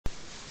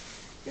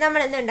നമ്മൾ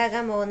ഇന്ന്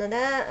ഉണ്ടാക്കാൻ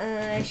പോകുന്നത്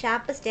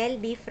ഷാപ്പ് സ്റ്റൈൽ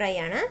ബീഫ് ഫ്രൈ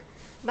ആണ്.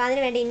 അപ്പോൾ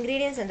അതിന് വേണ്ട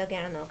ഇൻഗ്രീഡിയൻസ്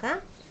എന്തൊക്കെയാണെന്ന് നോക്കാം.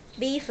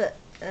 ബീഫ്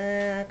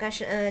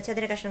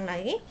ചതുര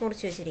കഷ്ണങ്ങളാക്കി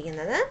മുറിച്ച്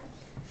വെച്ചിരിക്കുന്നത്,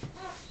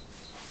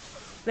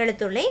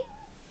 വെളുത്തുള്ളി,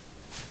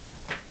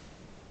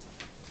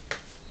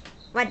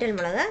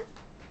 വറ്റൽമുളക്,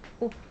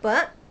 ഉപ്പ്,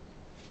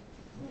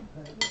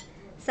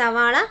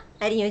 സവാള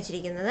അരിഞ്ഞു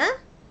വെച്ചിരിക്കുന്നത്,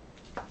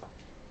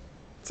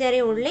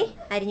 ചെറിയ ഉള്ളി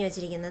അരിഞ്ഞു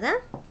വെച്ചിരിക്കുന്നത്,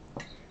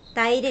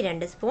 തൈര്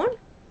 2 സ്പൂൺ,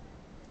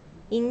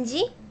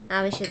 ഇഞ്ചി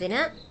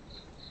ആവശ്യത്തിന്,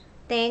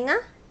 തേങ്ങ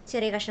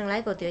ചെറിയ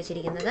കഷ്ണങ്ങളായി കൊത്തി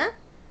വെച്ചിരിക്കുന്നത്,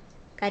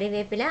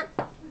 കറിവേപ്പില,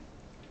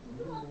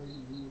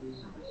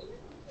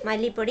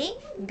 മല്ലിപ്പൊടി,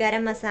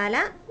 ഗരം മസാല,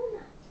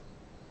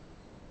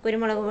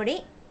 കുരുമുളക് പൊടി,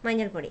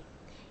 മഞ്ഞൾപ്പൊടി.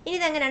 ഇനി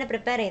ഇതെങ്ങനെയാണ്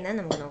പ്രിപ്പയർ ചെയ്യുന്നത്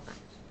നമുക്ക് നോക്കാം.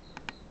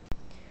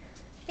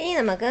 ഇനി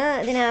നമുക്ക്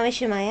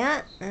ഇതിനാവശ്യമായ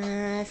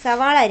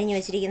സവാള അരിഞ്ഞു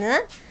വെച്ചിരിക്കുന്നത്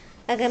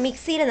ഒക്കെ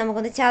മിക്സിയിൽ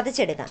നമുക്കൊന്ന്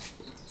ചതച്ചെടുക്കാം.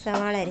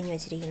 സവാള അരിഞ്ഞു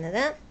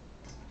വെച്ചിരിക്കുന്നത്,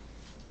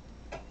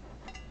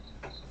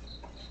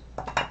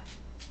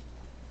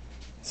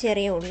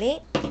 ചെറിയ ഉള്ളി,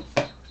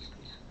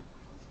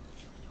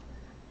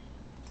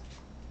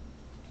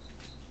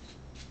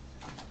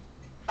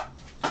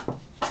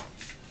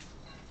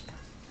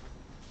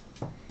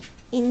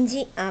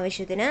 ഇഞ്ചി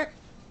ആവശ്യത്തിന്,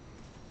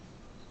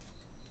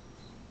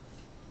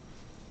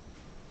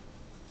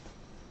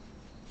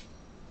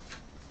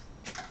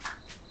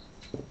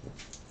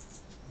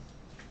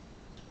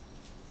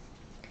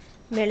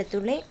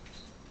 വെളുത്തുള്ളി,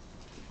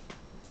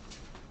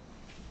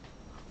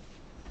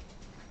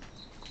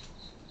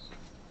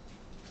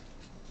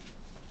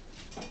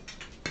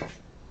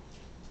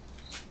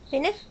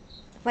 പിന്നെ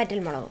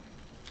വറ്റൽമുളകും.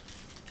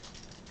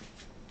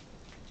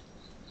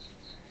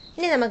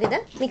 ഇനി നമുക്കിത്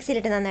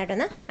മിക്സിയിലിട്ട്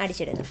നന്നായിട്ടൊന്ന്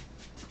അടിച്ചെടുക്കാം.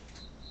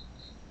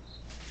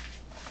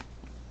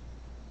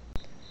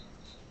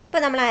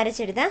 ഇപ്പോൾ നമ്മൾ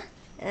അരച്ചെടുത്ത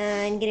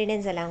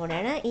ഇൻഗ്രീഡിയൻസ് എല്ലാം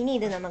കൂടെയാണ്. ഇനി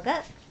ഇത് നമുക്ക്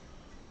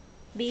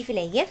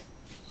ബീഫിലേക്ക്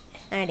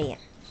ആഡ്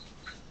ചെയ്യാം.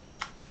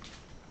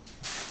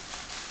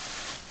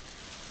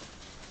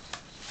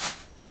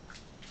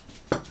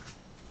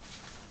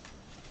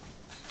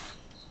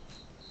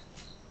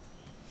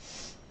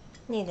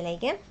 ഇനി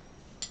ഇതിലേക്ക്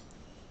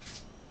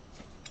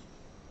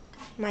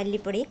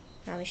മല്ലിപ്പൊടി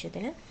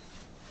ആവശ്യത്തിന്,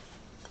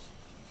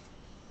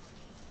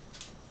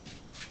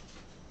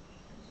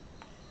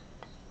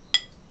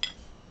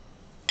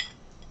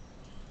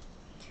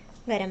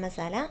 ഗരം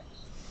മസാല,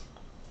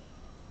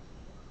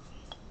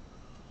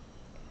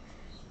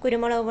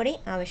 കുരുമുളക് പൊടി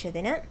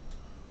ആവശ്യത്തിന്,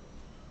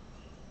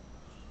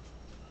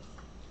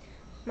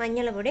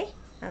 മഞ്ഞൾപ്പൊടി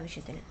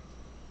ആവശ്യത്തിന്,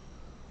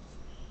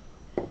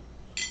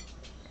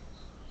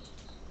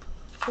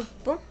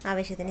 ഉപ്പും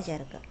ആവശ്യത്തിന്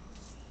ചേർക്കുക.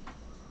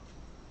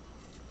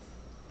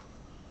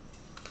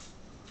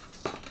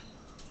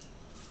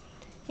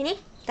 ഇനി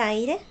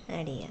തൈര്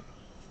ആഡ് ചെയ്യാം.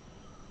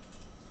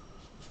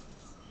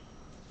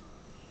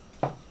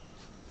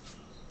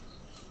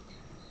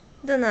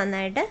 ഇത്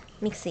നന്നായിട്ട്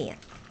മിക്സ് ചെയ്യാം.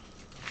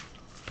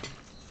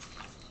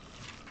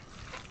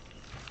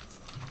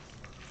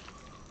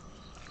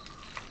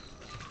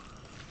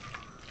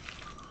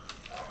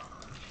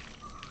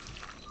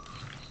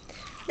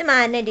 ഇത്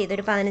മാരിനേറ്റ് ചെയ്ത്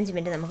ഒരു 15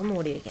 മിനിറ്റ് നമുക്ക്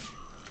മൂടി വയ്ക്കാം.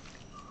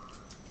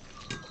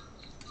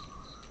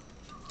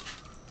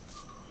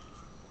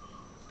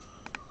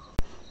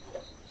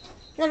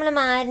 നമ്മൾ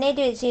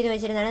മാരിനേറ്റ് ചെയ്ത്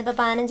വെച്ചിരുന്നതാണ്. ഇപ്പോൾ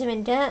 15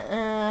 മിനിറ്റ്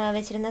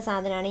വെച്ചിരുന്ന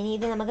സാധനമാണ്. ഇനി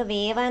ഇത് നമുക്ക്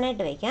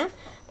വേവാനായിട്ട് വയ്ക്കാം.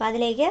 അപ്പോൾ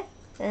അതിലേക്ക്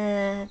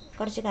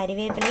കുറച്ച്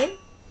കറിവേപ്പിലയും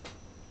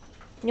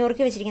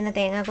ഞുറുക്കി വെച്ചിരിക്കുന്ന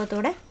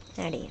തേങ്ങാക്കൊത്തൂടെ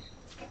ആഡ് ചെയ്യാം.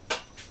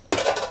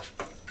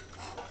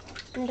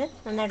 എന്നിട്ട്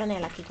നന്നായിട്ടൊന്ന്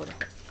ഇളക്കി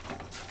കൊടുക്കും.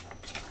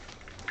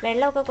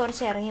 വെള്ളമൊക്കെ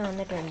കുറച്ച് ഇറങ്ങി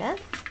വന്നിട്ടുണ്ട്.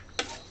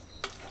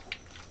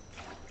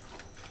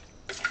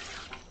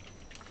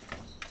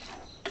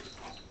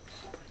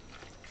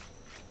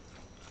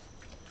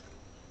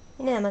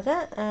 ഇനി നമുക്ക്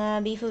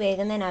ബീഫ്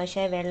വേകുന്നതിന്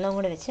ആവശ്യമായ വെള്ളവും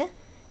കൂടി വെച്ച്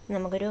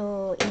നമുക്കൊരു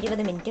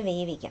 20 മിനിറ്റ്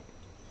വേവിക്കാം.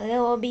 അത്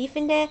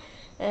ബീഫിൻ്റെ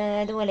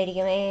ഇതുപോലെ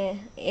ഇരിക്കും.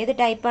 ഏത്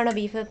ടൈപ്പാണോ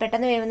ബീഫ്,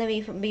 പെട്ടെന്ന് വേവുന്ന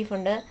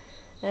ബീഫുണ്ട്,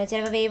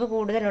 ചിലപ്പോൾ വേവ്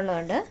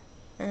കൂടുതലുള്ളതുണ്ട്.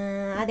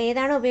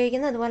 അതേതാണോ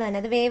ഉപയോഗിക്കുന്നത് അതുപോലെ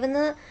തന്നെ അത് വേവുന്ന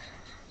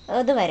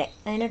ഇതുവരെ,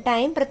 അതിന്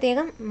ടൈം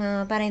പ്രത്യേകം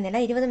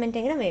പറയുന്നില്ല, 20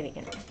 മിനിറ്റെങ്കിലും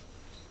വേവിക്കണം.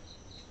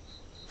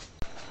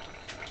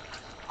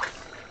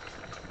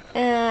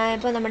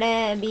 ഇപ്പോൾ നമ്മുടെ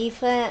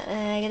ബീഫ്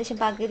ഏകദേശം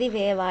പകുതി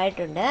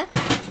വേവായിട്ടുണ്ട്.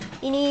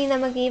 ഇനി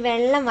നമുക്ക് ഈ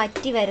വെള്ളം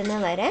വറ്റി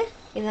വരുന്നത് വരെ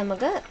ഇത്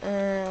നമുക്ക്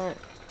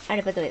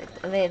അടുപ്പത്ത്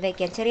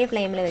വയ്ക്കാം. ചെറിയ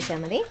ഫ്ലെയിമിൽ വെച്ചാൽ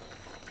മതി.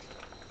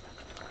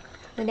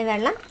 അതിൻ്റെ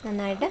വെള്ളം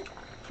നന്നായിട്ട്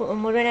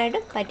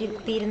മുഴുവനായിട്ടും വറ്റി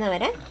തീരുന്ന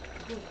വരെ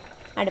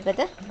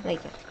അടുപ്പത്ത്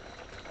വയ്ക്കാം.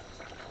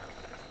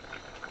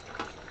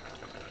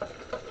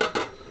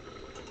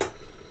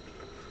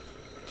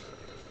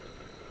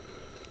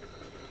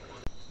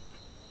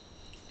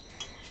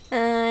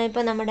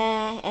 ഇപ്പോൾ നമ്മുടെ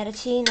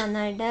ഇറച്ചി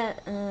നന്നായിട്ട്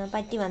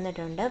പറ്റി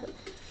വന്നിട്ടുണ്ട്,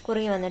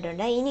 കുറുകി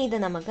വന്നിട്ടുണ്ട്. ഇനി ഇത്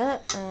നമുക്ക്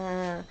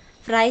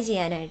ഫ്രൈ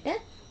ചെയ്യാനായിട്ട്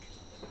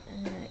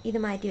ഇത്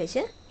മാറ്റി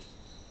വെച്ച്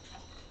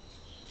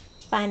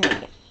പാൻ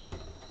വയ്ക്കാം.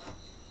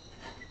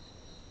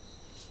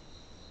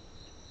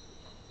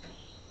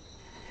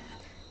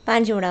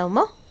 പാൻ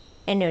ചൂടാകുമ്പോൾ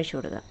എണ്ണ ഒഴിച്ച്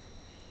കൊടുക്കുക.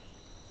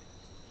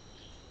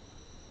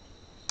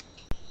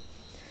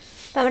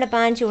 അപ്പോൾ നമ്മുടെ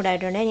പാൻ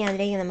ചൂടായിട്ടുണ്ട്. ഇനി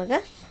അതിലേക്ക് നമുക്ക്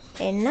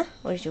എണ്ണ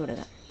ഒഴിച്ചു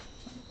കൊടുക്കുക.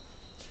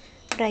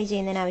 ഫ്രൈ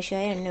ചെയ്യുന്നതിന്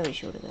ആവശ്യമായ എണ്ണ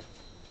ഒഴിച്ചു കൊടുക്കുക.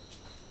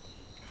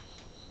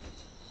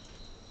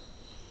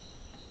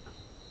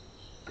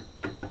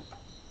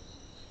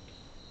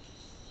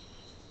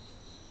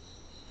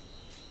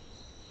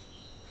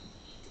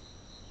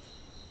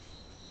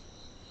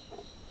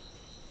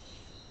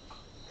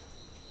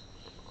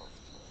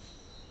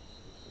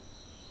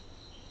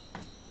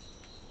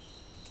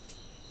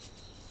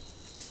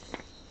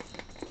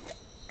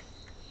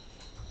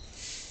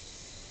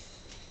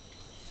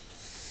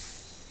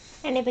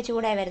 എണ്ണ ഇപ്പോൾ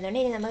ചൂടായി വരുന്നുണ്ട്.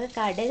 ഇനി നമുക്ക്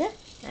കടുക്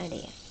ആഡ്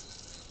ചെയ്യാം.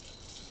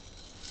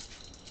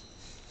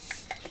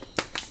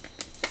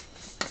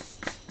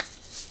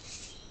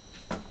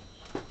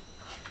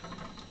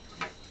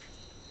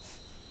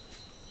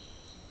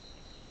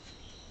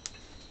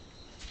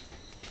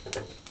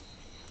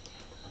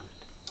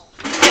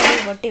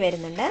 കടുക് പൊട്ടി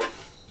വരുന്നുണ്ട്.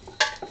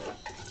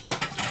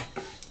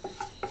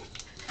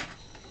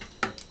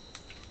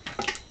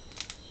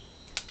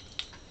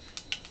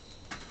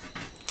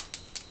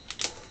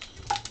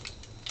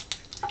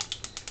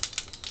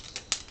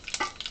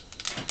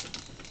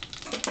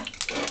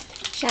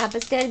 ഷാപ്പ്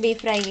സ്റ്റൈൽ ബീഫ്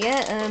ഫ്രൈക്ക്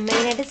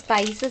മെയിനായിട്ട്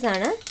സ്പൈസസ്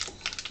ആണ്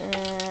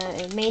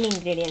മെയിൻ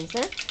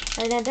ഇൻഗ്രീഡിയൻസ്.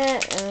 അതിനകത്ത്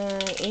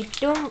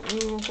ഏറ്റവും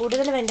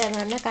കൂടുതൽ വേണ്ടതെന്ന്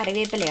പറഞ്ഞാൽ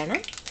കറിവേപ്പിലയാണ്.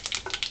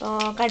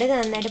 കടുക്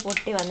നന്നായിട്ട്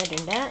പൊട്ടി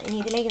വന്നിട്ടുണ്ട്. ഇനി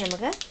ഇതിലേക്ക്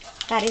നമുക്ക്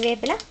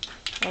കറിവേപ്പില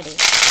ആഡ്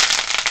ചെയ്യാം.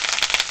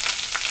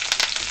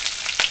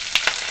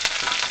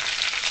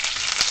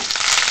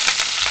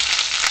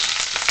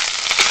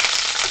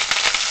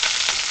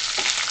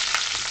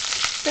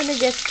 ഇതൊന്ന്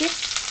ജസ്റ്റ്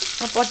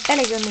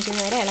പൊട്ടലൊക്കെ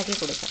നിൽക്കുന്നവരെ ഇളക്കി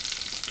കൊടുക്കാം.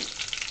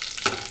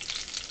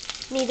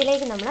 ഇനി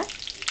ഇതിലേക്ക് നമ്മൾ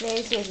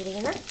വേവിച്ച്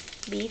വെച്ചിരിക്കുന്ന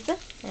ബീഫ്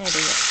ആഡ്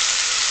ചെയ്യാം.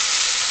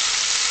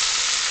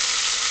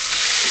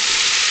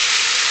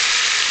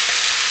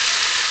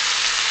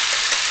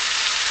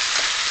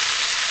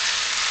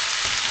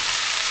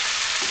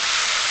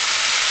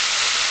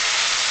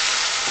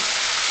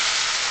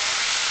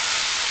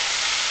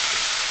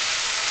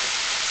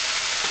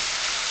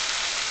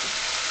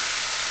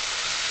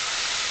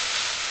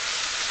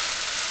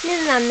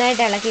 ഇത്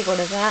നന്നായിട്ട് ഇളക്കി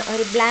കൊടുക്കുക.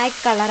 ഒരു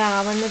ബ്ലാക്ക് കളർ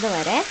ആവുന്നത്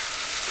വരെ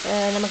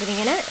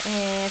നമുക്കിതിങ്ങനെ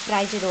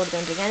ഫ്രൈ ചെയ്ത്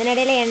കൊടുത്തുകൊണ്ടിരിക്കുക.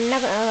 അതിനിടയിൽ എണ്ണ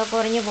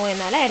കുറഞ്ഞു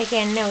പോയെന്നാൽ ഇടയ്ക്ക്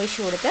എണ്ണ ഒഴിച്ച്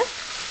കൊടുത്ത്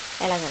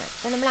ഇളകണം.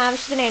 അപ്പം നമ്മൾ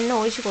ആവശ്യത്തിന് എണ്ണ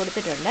ഒഴിച്ച്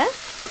കൊടുത്തിട്ടുണ്ട്.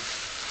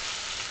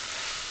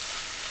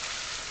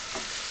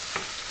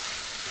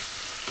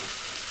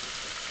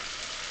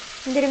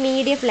 ഇതൊരു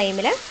മീഡിയം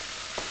ഫ്ലെയിമിൽ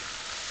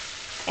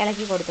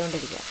ഇളക്കി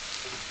കൊടുത്തുകൊണ്ടിരിക്കുക.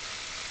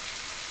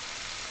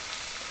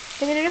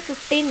 ഇങ്ങനൊരു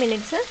 15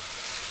 മിനിറ്റ്സ്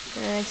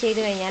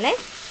ചെയ്ത് കഴിഞ്ഞാൽ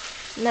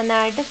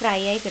നന്നായിട്ട് ഫ്രൈ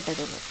ആയി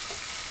കിട്ടത്തുള്ളൂ.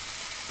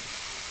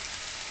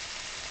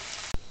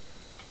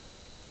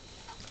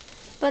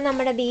 ഇപ്പോൾ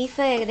നമ്മുടെ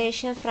ബീഫ്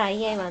ഏകദേശം ഫ്രൈ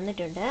ആയി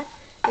വന്നിട്ടുണ്ട്.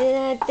 ഇത്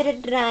ഇത്തിരി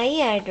ഡ്രൈ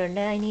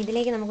ആയിട്ടുണ്ട്. ഇനി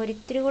ഇതിലേക്ക് നമുക്കൊരു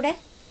ഇത്തിരി കൂടെ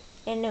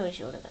എണ്ണ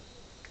ഒഴിച്ച് കൊടുക്കാം.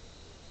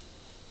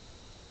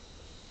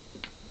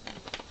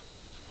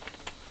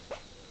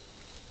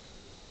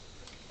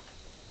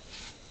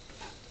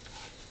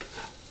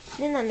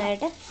 ഇത്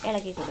നന്നായിട്ട്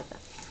ഇളക്കി കൊടുക്കാം.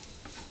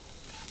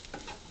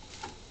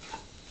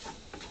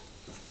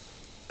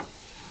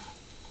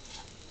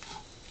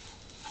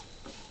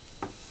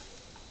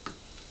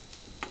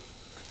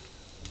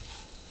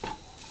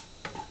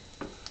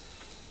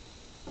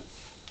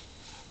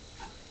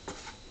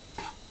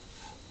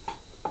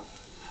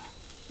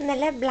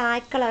 നല്ല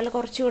ബ്ലാക്ക് കളറിൽ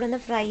കുറച്ചുകൂടെ ഒന്ന്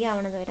ഫ്രൈ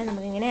ആവണത് വരെ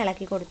നമുക്കിങ്ങനെ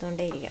ഇളക്കി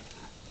കൊടുത്തുകൊണ്ടേയിരിക്കാം.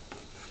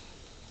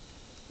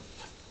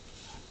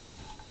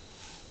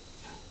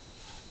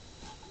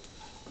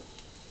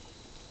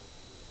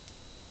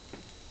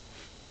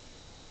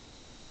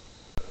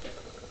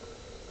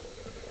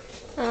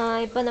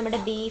 ഇപ്പോൾ നമ്മുടെ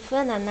ബീഫ്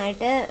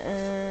നന്നായിട്ട്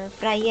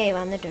ഫ്രൈ ആയി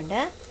വന്നിട്ടുണ്ട്.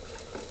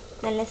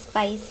 നല്ല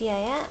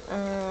സ്പൈസിയായ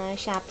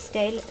shop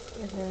style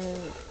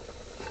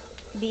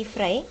beef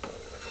fry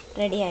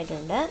ready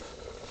ആയിട്ടുണ്ട്.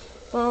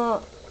 അപ്പോൾ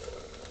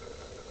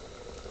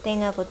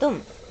തേങ്ങാക്കൊത്തും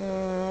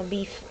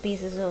ബീഫ്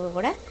പീസസും ഒക്കെ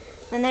കൂടെ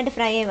നന്നായിട്ട്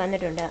ഫ്രൈ ആയി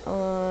വന്നിട്ടുണ്ട്.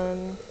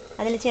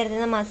 അതിൽ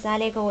ചേർത്തുന്ന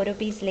മസാലയൊക്കെ ഓരോ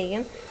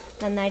പീസിലേക്കും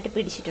നന്നായിട്ട്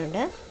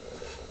പിടിച്ചിട്ടുണ്ട്.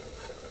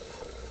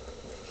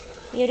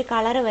 ഈ ഒരു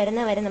കളറ്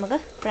വരുന്ന വരെ നമുക്ക്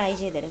ഫ്രൈ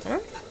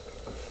ചെയ്തെടുക്കണം.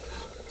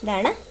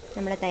 ഇതാണ്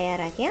നമ്മൾ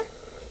തയ്യാറാക്കിയ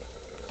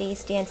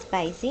tasty and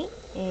spicy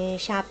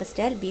shop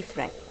style beef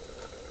fry.